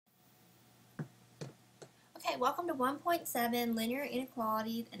Okay, welcome to 1.7 Linear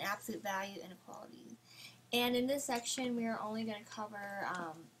Inequalities and Absolute Value Inequalities. And in this section, we are only going to cover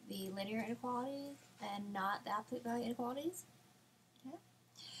the linear inequalities and not the absolute value inequalities. Okay.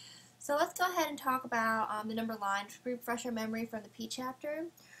 So let's go ahead and talk about the number line to refresh our memory from the P chapter.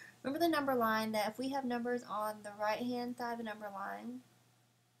 Remember the number line that if we have numbers on the right-hand side of the number line,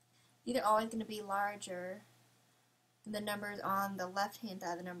 these are always going to be larger than the numbers on the left-hand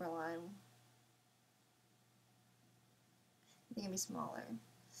side of the number line. They're going to be smaller.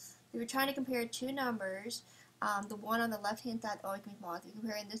 If we're trying to compare two numbers, the one on the left-hand side always going to be smaller. If you're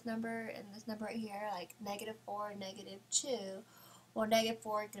comparing this number and this number right here, like -4 and -2, well,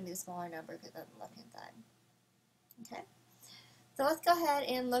 -4 is going to be the smaller number because that's the left-hand side. Okay? So let's go ahead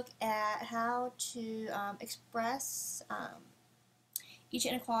and look at how to express each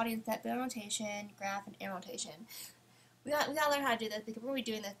inequality in set builder notation, graph, and arrow notation. We got to learn how to do this because we're going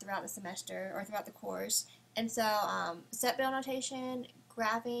to be doing this throughout the semester or throughout the course. And so set builder notation,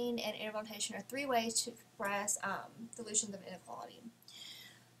 graphing, and interval notation are three ways to express solutions of inequality.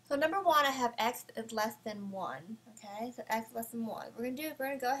 So number one, I have x is less than 1. Okay, so x is less than 1. We're going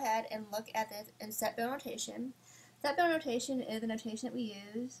to go ahead and look at this in set builder notation. Set builder notation is the notation that we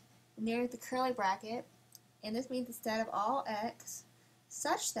use. And there's the curly bracket, and this means the set of all x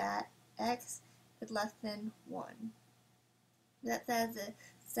such that x is less than 1. That says the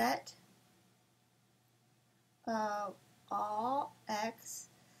set of all x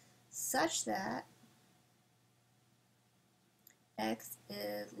such that x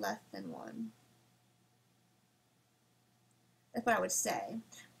is less than 1. That's what I would say.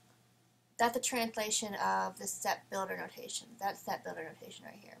 That's a translation of the set builder notation. That's set builder notation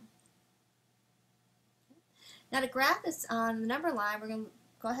right here. Now to graph this on the number line, we're going to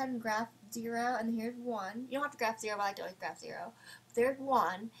go ahead and graph 0, and here's 1. You don't have to graph 0, but I like to always graph 0. There's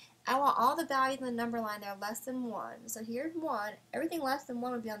 1. I want all the values in the number line that are less than 1. So here's 1. Everything less than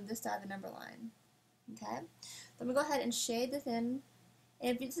 1 would be on this side of the number line. Okay? So I'm going to go ahead and shade this in.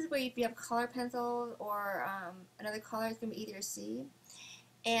 And this is where if you have color pencils or another color, it's going to be easier to see.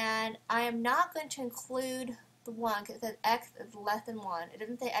 And I am not going to include the 1 because it says x is less than 1. It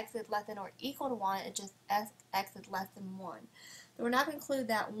doesn't say x is less than or equal to 1. It just x is less than 1. So we're not going to include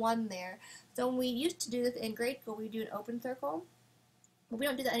that 1 there. So when we used to do this in grade school, we do an open circle. But we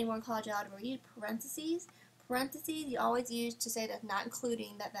don't do that anymore in college algebra. We use parentheses. Parentheses you always use to say that's not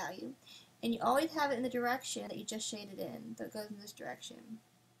including that value. And you always have it in the direction that you just shaded in. So it goes in this direction.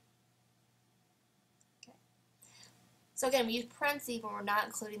 Okay. So again, we use parentheses when we're not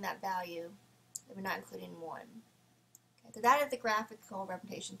including that value. And we're not including 1. Okay, so that is the graphical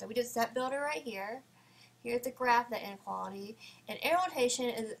representation. So we did set builder right here. Here's the graph of that inequality. And arrow notation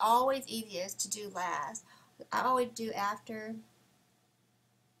is always easiest to do last. I always do after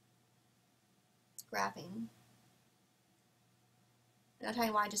graphing. And I'll tell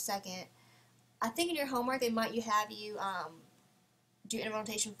you why in just a second. I think in your homework they might have you do interval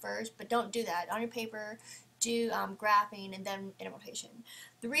notation first, but don't do that. On your paper, do graphing and then interval notation.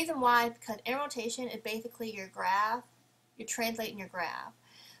 The reason why is because interval notation is basically your graph. You're translating your graph.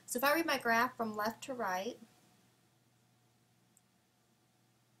 So if I read my graph from left to right,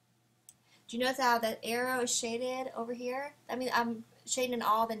 do you notice how that arrow is shaded over here? That means I'm shading in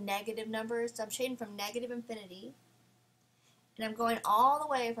all the negative numbers. So I'm shading from negative infinity. And I'm going all the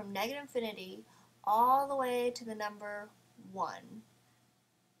way from negative infinity all the way to the number 1.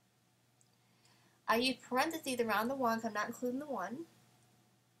 I use parentheses around the 1 because I'm not including the 1.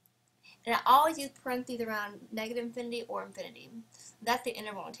 And I always use parentheses around negative infinity or infinity. That's the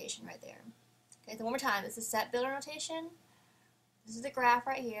interval notation right there. Okay, so one more time. This is set builder notation. This is the graph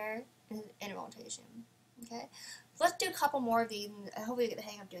right here. And this is interval notation. Okay, so let's do a couple more of these, and hopefully we get the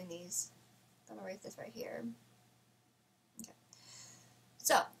hang of doing these. So I'm going to erase this right here. Okay.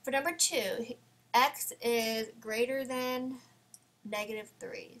 So for number 2, x is greater than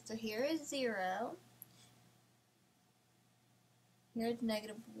 -3. So here is 0. Here's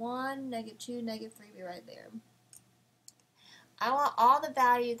 -1, -2, -3 be right there. I want all the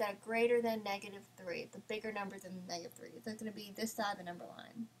values that are greater than -3, the bigger numbers than -3. So it's going to be this side of the number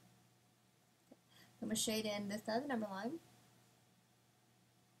line. I'm going to shade in this side of the number line.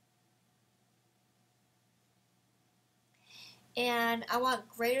 And I want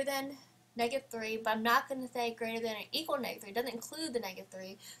greater than -3, but I'm not going to say greater than or equal to -3. It doesn't include the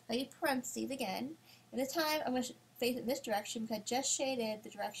 -3. I use parentheses again. And this time I'm going to face it in this direction because I just shaded the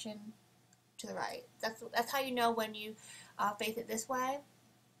direction to the right. That's how you know when you face it this way.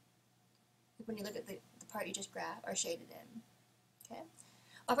 When you look at the part you just graphed or shaded in. Okay.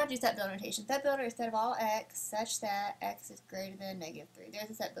 I'm going to do set builder notation. Set builder is set of all x such that x is greater than -3. There's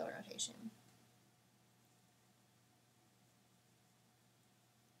a set builder notation.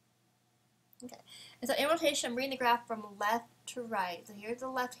 And so in rotation, I'm reading the graph from left to right. So here's the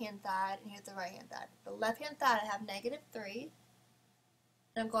left-hand side, and here's the right-hand side. The left-hand side, I have -3.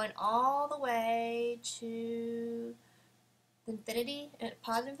 And I'm going all the way to infinity,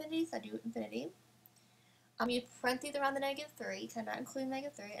 positive infinity, so I do infinity. You parentheses around the -3, because I'm not including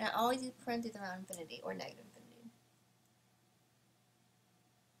 -3, and I always use parentheses around infinity, or negative infinity.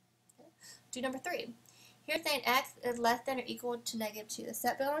 Okay. Do number 3. Here saying x is less than or equal to -2. The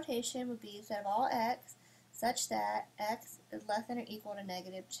set bill notation would be set of all x such that x is less than or equal to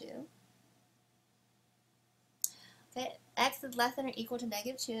 -2. Okay, x is less than or equal to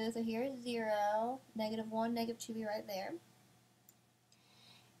 -2, so here is 0, -1, -2 be right there.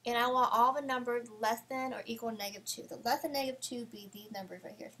 And I want all the numbers less than or equal to -2. So less than -2 be these numbers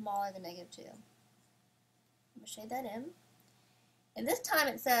right here, smaller than -2. I'm going to shade that in. And this time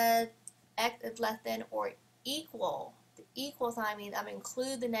it says x is less than or equal. The equal sign means I'm going to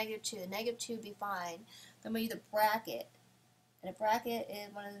include the -2. The -2 be fine. So I'm going to use a bracket. And a bracket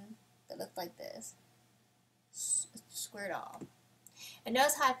is one that looks like this. It's squared off. And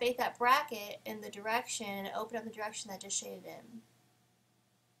notice how I face that bracket in the direction and open up the direction that I just shaded in.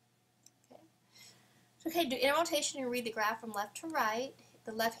 Okay, do inner rotation and read the graph from left to right.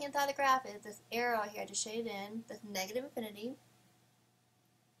 The left-hand side of the graph is this arrow here I just shaded in, this negative infinity.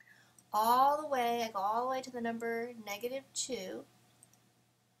 All the way, I go all the way to the number -2.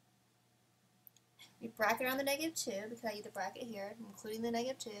 We bracket around the -2 because I use the bracket here, including the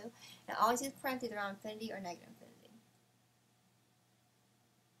 -2. And I always use parentheses around infinity or negative infinity.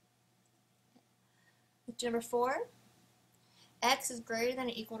 Okay. Number 4. X is greater than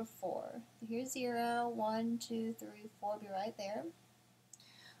or equal to 4. So here's 0, 1, 2, 3, 4 be right there.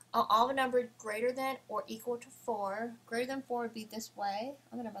 All the numbers greater than or equal to 4. Greater than 4 would be this way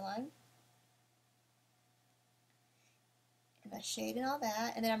on the number line. And I shade and all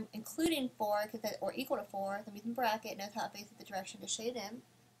that. And then I'm including 4 because or equal to 4. So I'm using bracket. Notice how it faces the direction to shade in.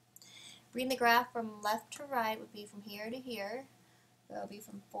 Reading the graph from left to right would be from here to here. So it'll be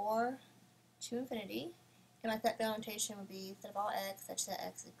from 4 to infinity. And my set bill notation would be set of all x such that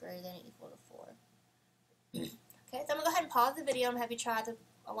x is greater than or equal to 4. Okay, so I'm going to go ahead and pause the video and have you try the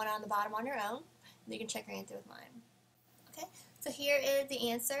one on the bottom on your own. And you can check your answer with mine. Okay, so here is the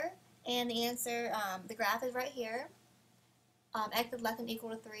answer. And the answer, the graph is right here. X is less than or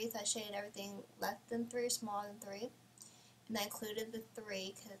equal to 3, so I shaded everything less than 3 or smaller than 3. And I included the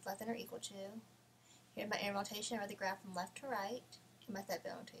 3 because it's less than or equal to. Here's my inner rotation. I read the graph from left to right. And my set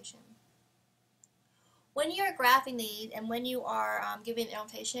bill notation. When you are graphing these and when you are giving an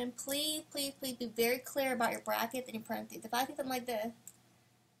notation, please be very clear about your brackets and your parentheses. If I see something like this,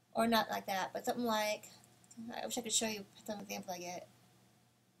 or not like that, but something like, I wish I could show you some examples I get.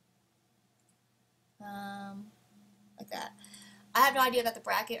 Like that. I have no idea about the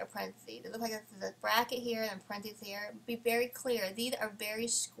bracket or parentheses. It looks like this is a bracket here and parentheses here. Be very clear. These are very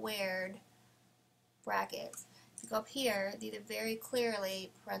squared brackets. If you go up here, these are very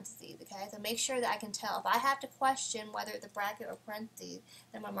clearly parentheses, okay? So make sure that I can tell. If I have to question whether it's a bracket or parentheses,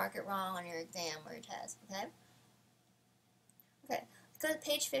 then I'm going to mark it wrong on your exam or your test, okay? Okay, let's go to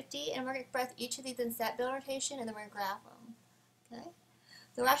page 50, and we're going to express each of these in set bill notation, and then we're going to graph them, okay?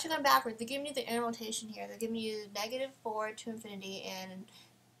 So we're actually going backwards. They're giving you the inner notation here. They're giving you -4 to infinity and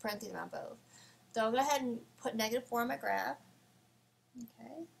parentheses around both. So I'll go ahead and put -4 on my graph,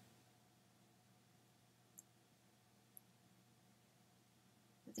 okay?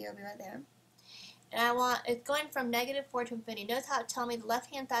 Zero will be right there. And I want, it's going from -4 to infinity. Notice how it tells me the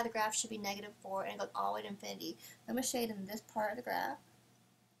left-hand side of the graph should be -4 and it goes all the way to infinity. I'm going to shade in this part of the graph.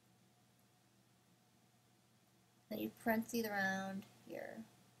 Then you parentheses around here.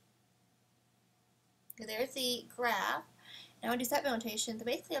 So there's the graph. Now I want to do set bill notation. So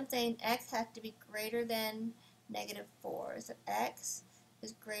basically I'm saying x has to be greater than -4. So x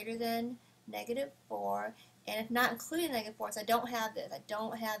is greater than -4. And it's not including -4, so I don't have this. I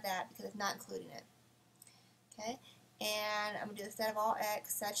don't have that because it's not including it. Okay? And I'm going to do the set of all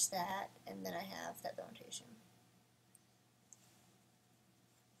x such that, and then I have set bill notation.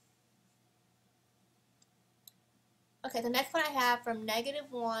 Okay, the next one I have from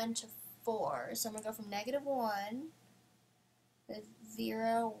 -1 to 4. So I'm going to go from -1, there's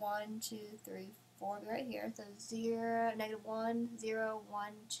 0, 1, 2, 3, 4 be right here. So 0, -1, 0,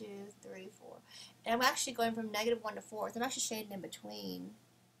 1, 2, 3, 4. And I'm actually going from -1 to 4. So I'm actually shading in between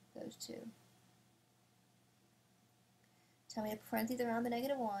those two. Tell me a parentheses around the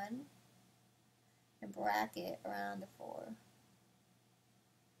 -1 and bracket around the 4.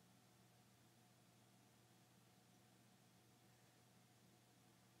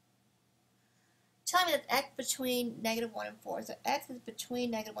 Tell me that x between -1 and 4. So x is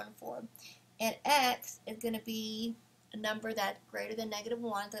between -1 and 4. and x is going to be a number that's greater than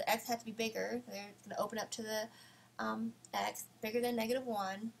 -1, so x has to be bigger. So it's going to open up to the x bigger than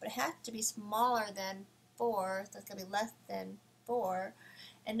 -1, but it has to be smaller than 4, so it's going to be less than 4.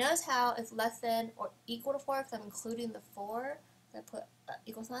 And notice how it's less than or equal to 4 because I'm including the 4. So I put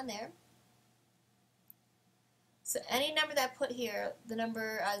equal sign there. So any number that I put here, the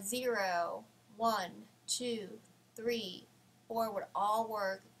number 0, 1, 2, 3, 4 would all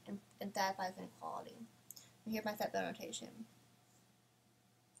work and satisfies inequality. And here's my step notation.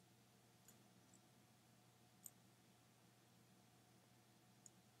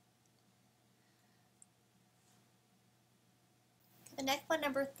 The next one,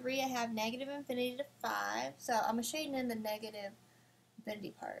 number 3, I have negative infinity to 5. So I'm going to shade in the negative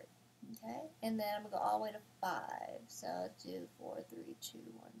infinity part. Okay? And then I'm going to go all the way to 5. So let's do 4, 3, 2,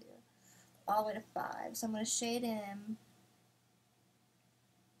 1, 0. All the way to 5. So I'm going to shade in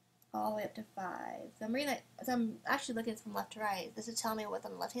all the way up to 5. So I'm reading that, so I'm actually looking from left to right. This is telling me what's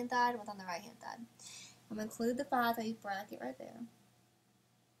on the left hand side and what's on the right hand side. I'm going to include the 5, so I use bracket right there.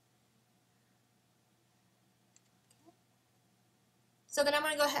 So then I'm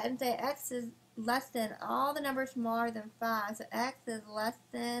going to go ahead and say x is less than all the numbers smaller than 5. So x is less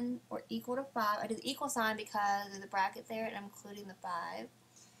than or equal to 5. I did the equal sign because there's a bracket there and I'm including the 5.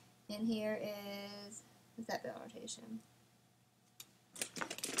 And here is the step notation.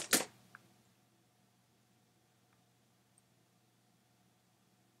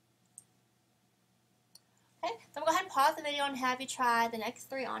 Okay, so I'm going to go ahead and pause the video and have you try the next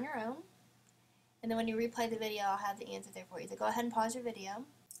 3 on your own. And then when you replay the video, I'll have the answers there for you. So go ahead and pause your video.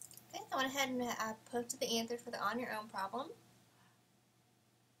 Okay, so I went ahead and posted the answers for the on your own problem.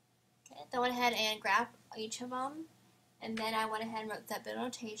 Okay, so I went ahead and graphed each of them. And then I went ahead and wrote step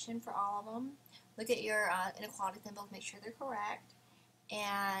notation for all of them. Look at your inequality symbols, make sure they're correct.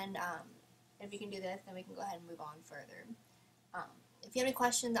 And if you can do this, then we can go ahead and move on further. If you have any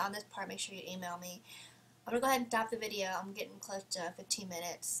questions on this part, make sure you email me. I'm going to go ahead and stop the video. I'm getting close to 15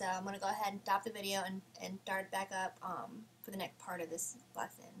 minutes, so I'm going to go ahead and stop the video and start back up for the next part of this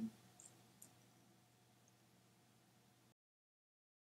lesson.